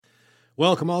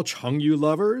Welcome all Chengyu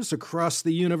lovers across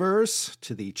the universe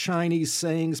to the Chinese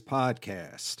Sayings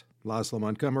Podcast. Laszlo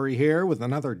Montgomery here with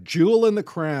another jewel in the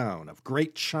crown of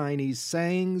great Chinese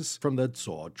sayings from the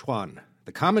Zuo Chuan,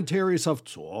 the commentaries of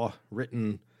Zuo,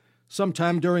 written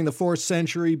sometime during the 4th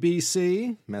century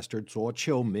BC, Master Zuo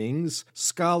Qiuming's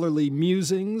scholarly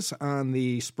musings on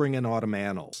the spring and autumn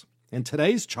annals. And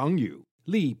today's Chengyu,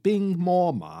 Li Bing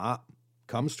Mo Ma,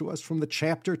 comes to us from the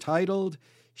chapter titled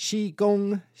Xi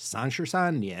Gong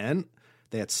 33年,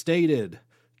 that stated,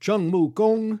 郑穆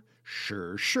公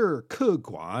使事客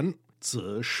观,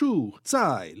 子树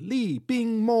在厉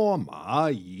兵秣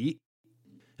马矣.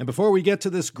 And before we get to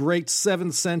this great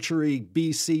 7th century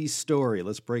BC story,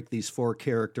 let's break these 4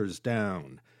 characters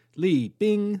down. Li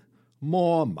Bing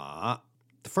Mo Ma.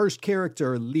 The first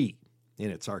character, Li,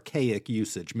 in its archaic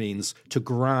usage, means to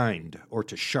grind or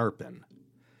to sharpen.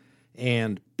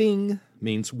 And Bing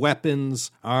means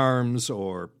weapons, arms,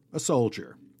 or a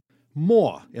soldier.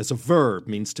 Mo, as a verb,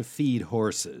 means to feed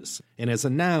horses, and as a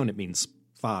noun, it means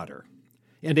fodder.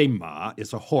 And a ma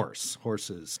is a horse.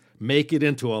 Horses make it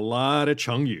into a lot of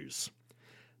Chengyus.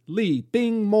 Li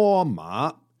Bing Mo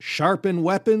Ma, sharpen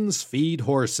weapons, feed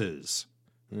horses.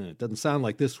 It doesn't sound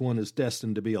like this one is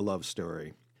destined to be a love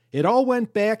story. It all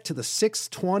went back to the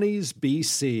 620s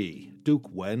BC. Duke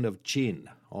Wen of Jin,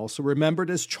 also remembered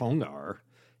as Chong'er,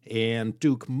 and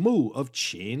Duke Mu of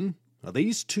Qin. Now,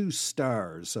 these 2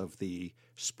 stars of the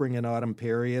spring and autumn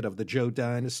period of the Zhou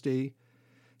dynasty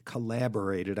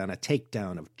collaborated on a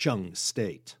takedown of Zheng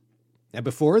state. And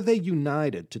before they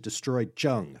united to destroy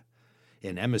Zheng,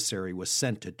 an emissary was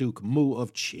sent to Duke Mu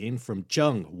of Qin from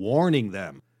Zheng, warning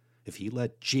them if he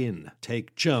let Jin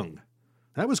take Zheng,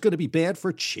 that was going to be bad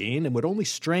for Qin and would only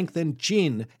strengthen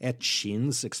Jin at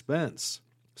Qin's expense.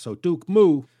 So Duke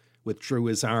Mu withdrew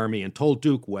his army and told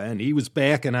Duke Wen he was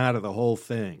backing out of the whole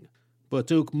thing. But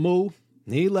Duke Mu,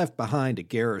 he left behind a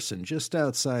garrison just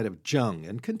outside of Zheng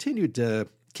and continued to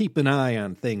keep an eye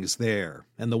on things there.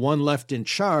 And the one left in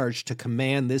charge to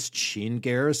command this Qin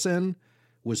garrison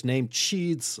was named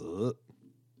Qi.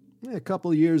 A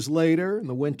couple years later, in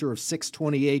the winter of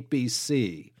 628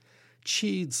 BC,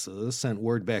 Qi sent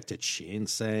word back to Qin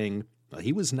saying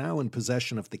he was now in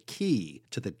possession of the key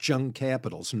to the Zheng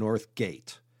capital's north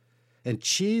gate. And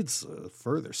Qi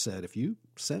further said if you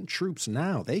sent troops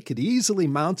now, they could easily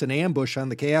mount an ambush on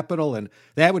the capital, and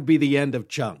that would be the end of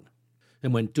Zheng.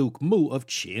 And when Duke Mu of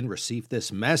Qin received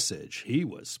this message, he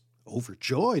was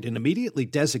overjoyed and immediately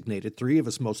designated 3 of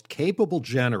his most capable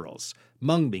generals,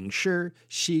 Meng Mingshi,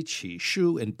 Xi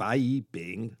Qishu, and Bai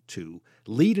Yibing, to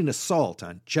lead an assault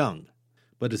on Zheng.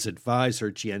 But his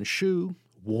advisor Jian Shu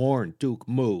warned Duke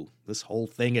Mu this whole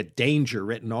thing had danger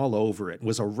written all over it and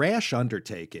was a rash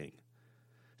undertaking.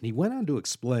 And he went on to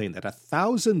explain that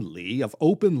 1,000 li of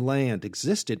open land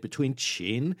existed between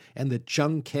Qin and the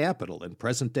Zheng capital in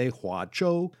present-day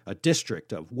Huazhou, a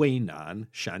district of Weinan,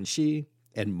 Shanxi,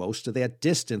 and most of that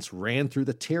distance ran through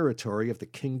the territory of the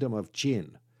kingdom of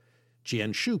Jin.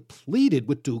 Jian Shu pleaded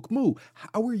with Duke Mu,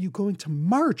 how are you going to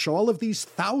march all of these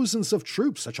thousands of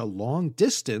troops such a long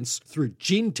distance through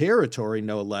Jin territory,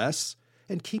 no less,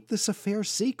 and keep this affair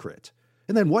secret?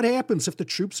 And then what happens if the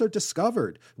troops are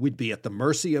discovered? We'd be at the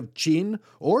mercy of Jin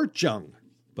or Zheng.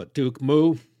 But Duke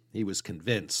Mu, he was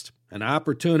convinced. An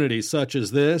opportunity such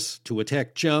as this to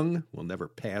attack Zheng will never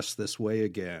pass this way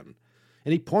again.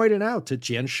 And he pointed out to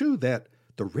Jian Shu that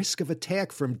the risk of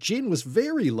attack from Jin was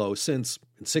very low since,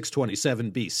 in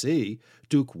 627 BC,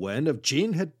 Duke Wen of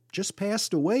Jin had just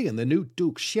passed away and the new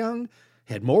Duke Xiang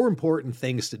had more important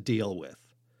things to deal with.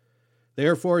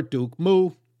 Therefore, Duke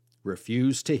Mu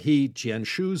refused to heed Jian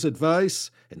Shu's advice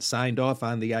and signed off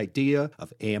on the idea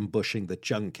of ambushing the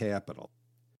Zheng capital.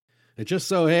 It just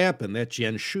so happened that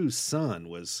Jian Shu's son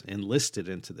was enlisted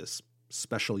into this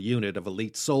special unit of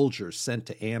elite soldiers sent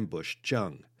to ambush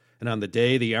Zheng. And on the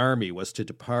day the army was to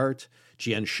depart,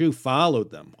 Jian Shu followed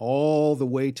them all the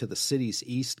way to the city's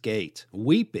east gate,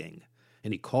 weeping,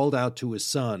 and he called out to his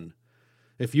son,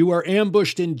 if you are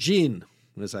ambushed in Jin,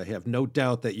 as I have no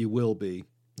doubt that you will be,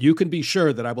 you can be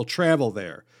sure that I will travel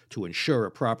there to ensure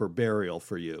a proper burial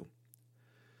for you.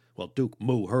 Well, Duke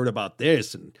Mu heard about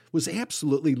this and was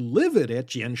absolutely livid at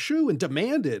Jian Shu and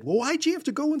demanded, well, why'd you have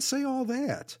to go and say all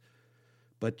that?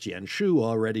 But Jian Shu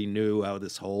already knew how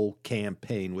this whole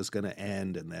campaign was going to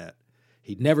end and that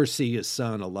he'd never see his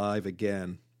son alive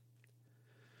again.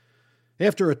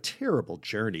 After a terrible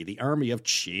journey, the army of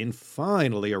Qin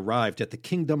finally arrived at the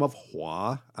kingdom of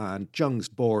Hua on Zheng's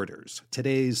borders,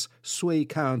 today's Sui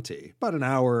County, about an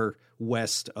hour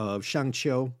west of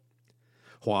Shangqiu.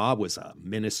 Hua was a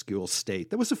minuscule state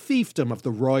that was a fiefdom of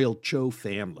the royal Zhou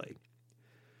family.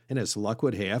 And as luck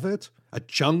would have it, a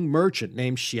Zheng merchant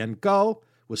named Xian Gao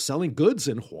was selling goods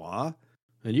in Hua,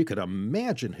 and you could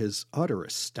imagine his utter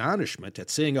astonishment at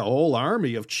seeing a whole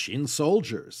army of Qin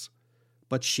soldiers.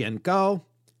 But Xian Gao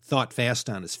thought fast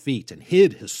on his feet and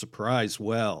hid his surprise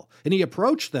well, and he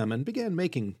approached them and began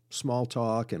making small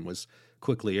talk and was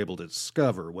quickly able to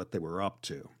discover what they were up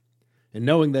to. And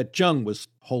knowing that Zheng was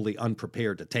wholly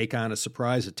unprepared to take on a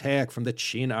surprise attack from the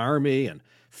Qin army and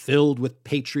filled with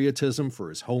patriotism for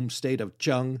his home state of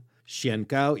Zheng, Xian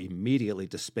Gao immediately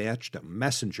dispatched a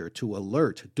messenger to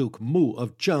alert Duke Mu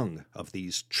of Zheng of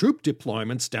these troop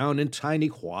deployments down in tiny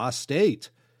Hua State.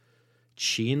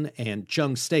 Qin and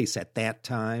Zheng states at that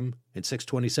time, in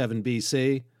 627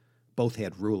 BC, both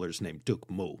had rulers named Duke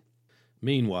Mu.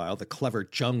 Meanwhile, the clever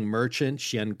Zheng merchant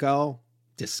Xian Gao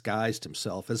disguised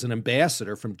himself as an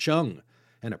ambassador from Zheng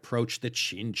and approached the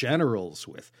Qin generals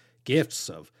with gifts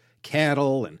of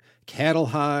cattle and cattle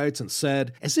hides and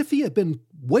said, as if he had been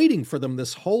waiting for them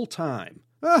this whole time,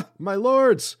 my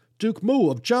lords, Duke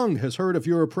Mu of Zheng has heard of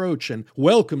your approach and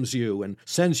welcomes you and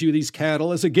sends you these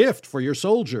cattle as a gift for your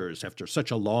soldiers after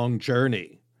such a long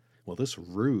journey." Well, this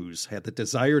ruse had the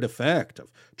desired effect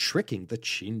of tricking the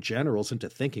Qin generals into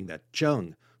thinking that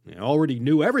Zheng already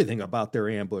knew everything about their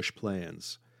ambush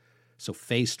plans. So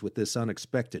faced with this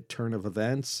unexpected turn of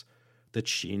events, the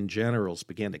Qin generals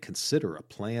began to consider a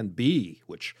plan B,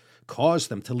 which caused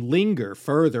them to linger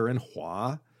further in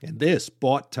Hua, and this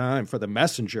bought time for the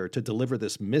messenger to deliver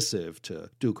this missive to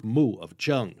Duke Mu of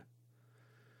Zheng.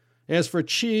 As for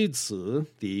Qi,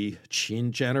 the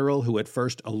Qin general who had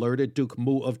first alerted Duke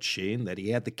Mu of Qin that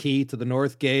he had the key to the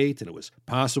North Gate and it was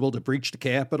possible to breach the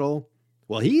capital,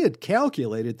 well, he had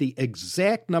calculated the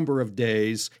exact number of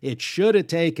days it should have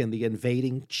taken the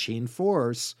invading Qin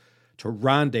force to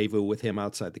rendezvous with him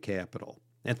outside the capital.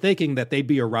 And thinking that they'd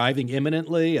be arriving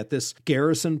imminently at this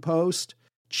garrison post,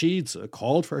 Qi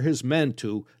called for his men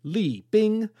to Li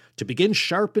Bing to begin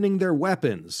sharpening their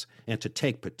weapons and to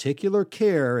take particular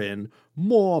care in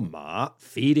Mo Ma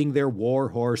feeding their war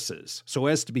horses so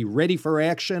as to be ready for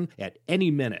action at any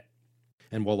minute.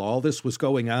 And while all this was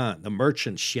going on, the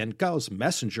merchant Xian Gao's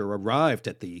messenger arrived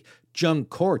at the Zheng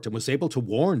court and was able to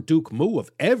warn Duke Mu of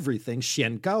everything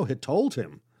Xian Gao had told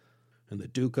him. And the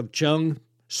Duke of Zheng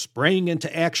sprang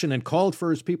into action and called for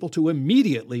his people to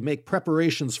immediately make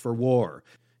preparations for war.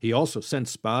 He also sent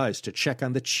spies to check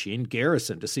on the Qin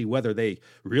garrison to see whether they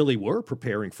really were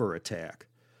preparing for attack.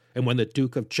 And when the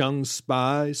Duke of Zheng's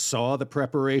spies saw the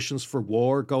preparations for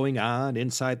war going on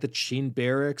inside the Qin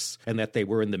barracks and that they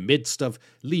were in the midst of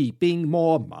Li Bing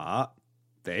Mo Ma,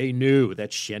 they knew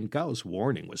that Xian Gao's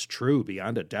warning was true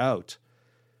beyond a doubt.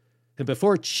 And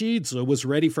before Qi was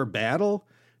ready for battle,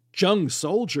 Zheng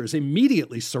soldiers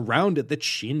immediately surrounded the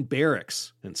Qin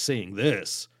barracks, and seeing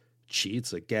this,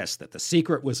 Qi guessed that the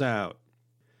secret was out.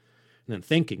 And then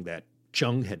thinking that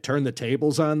Zheng had turned the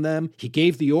tables on them, he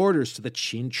gave the orders to the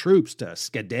Qin troops to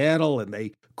skedaddle, and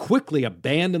they quickly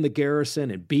abandoned the garrison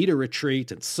and beat a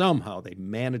retreat, and somehow they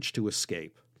managed to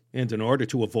escape. And in order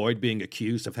to avoid being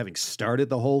accused of having started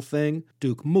the whole thing,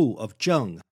 Duke Mu of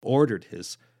Zheng ordered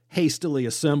his hastily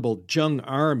assembled Zheng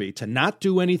army to not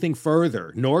do anything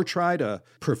further, nor try to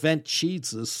prevent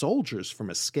Qi's soldiers from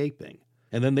escaping.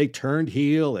 And then they turned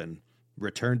heel and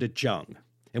returned to Zheng.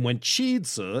 And when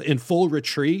Qi, in full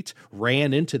retreat,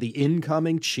 ran into the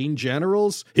incoming Qin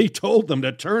generals, he told them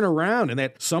to turn around and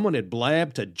that someone had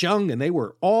blabbed to Zheng and they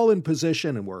were all in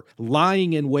position and were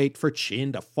lying in wait for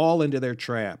Qin to fall into their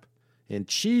trap. And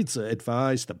Qi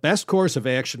advised the best course of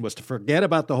action was to forget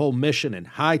about the whole mission and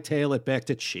hightail it back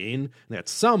to Qin, and that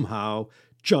somehow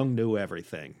Zheng knew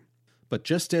everything. But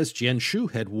just as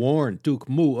Jianshu had warned Duke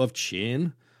Mu of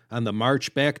Qin, on the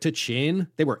march back to Qin,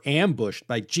 they were ambushed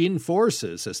by Jin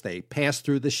forces as they passed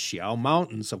through the Xiao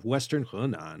Mountains of western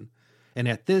Henan. And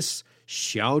at this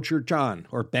Xiaozhizhan,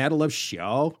 or Battle of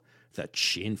Xiao, the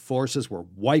Qin forces were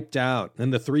wiped out,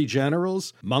 and the three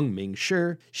generals, Meng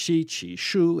Mingshi, Xi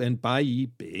Qishu, and Bai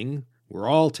Yibing, were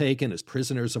all taken as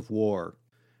prisoners of war.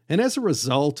 And as a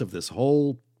result of this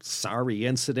whole sorry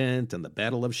incident and the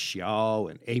Battle of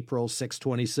Xiao in April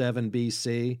 627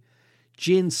 BC,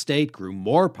 Jin state grew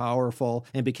more powerful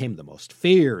and became the most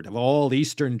feared of all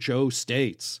eastern Zhou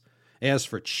states. As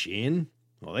for Qin,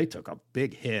 well, they took a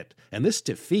big hit, and this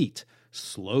defeat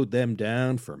slowed them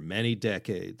down for many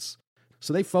decades.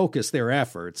 So they focused their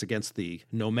efforts against the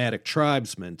nomadic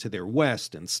tribesmen to their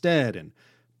west instead and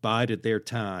bided their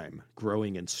time,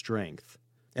 growing in strength.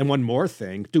 And one more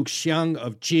thing, Duke Xiang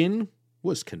of Jin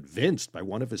was convinced by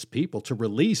one of his people to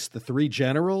release the three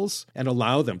generals and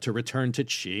allow them to return to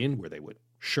Qin, where they would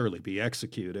surely be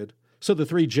executed. So the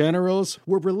three generals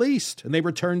were released, and they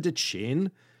returned to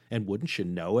Qin, And wouldn't you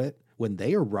know it, when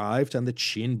they arrived on the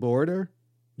Qin border,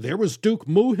 there was Duke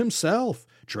Mu himself,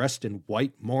 dressed in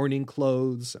white mourning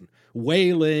clothes and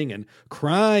wailing and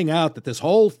crying out that this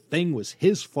whole thing was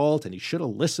his fault and he should have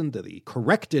listened to the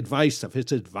correct advice of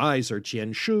his advisor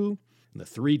Jian Shu. And the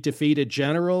 3 defeated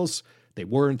generals, they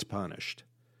weren't punished.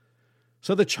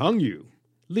 So the Chengyu,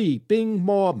 Li Bing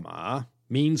Mo Ma,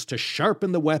 means to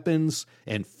sharpen the weapons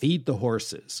and feed the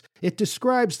horses. It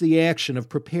describes the action of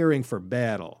preparing for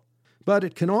battle. But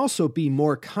it can also be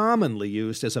more commonly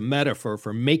used as a metaphor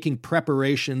for making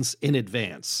preparations in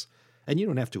advance. And you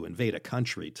don't have to invade a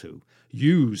country to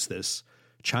use this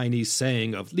Chinese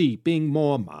saying of Li Bing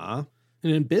Mo Ma.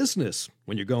 And in business,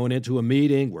 when you're going into a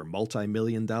meeting where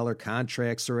multi-million-dollar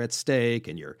contracts are at stake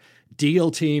and your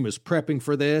deal team is prepping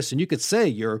for this, and you could say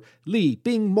you're Li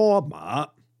Bing Mo Ma.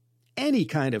 Any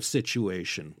kind of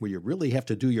situation where you really have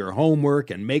to do your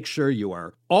homework and make sure you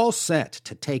are all set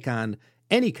to take on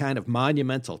any kind of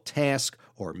monumental task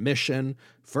or mission,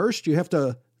 first you have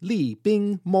to Li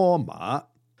Bing Mo Ma.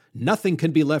 Nothing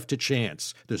can be left to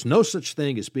chance. There's no such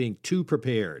thing as being too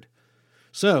prepared.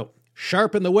 So,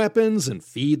 sharpen the weapons and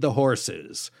feed the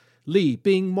horses. Li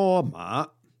Bing Mo Ma.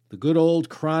 The good old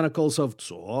chronicles of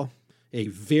Zuo, a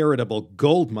veritable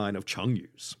goldmine of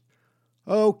Chengyus.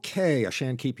 Okay, I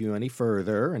shan't keep you any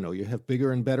further. I know you have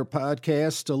bigger and better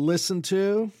podcasts to listen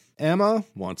to. Emma,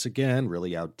 once again,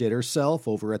 really outdid herself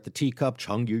over at the Teacup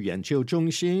Chengyu Yanqiu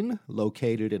Zhongxin,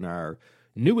 located in our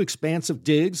new expansive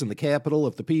digs in the capital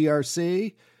of the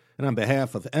PRC. And on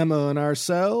behalf of Emma and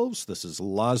ourselves, this is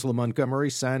Laszlo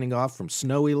Montgomery signing off from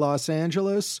snowy Los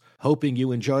Angeles, hoping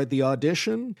you enjoyed the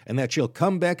audition and that you'll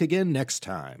come back again next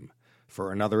time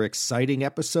for another exciting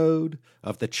episode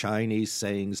of the Chinese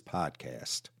Sayings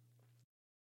Podcast.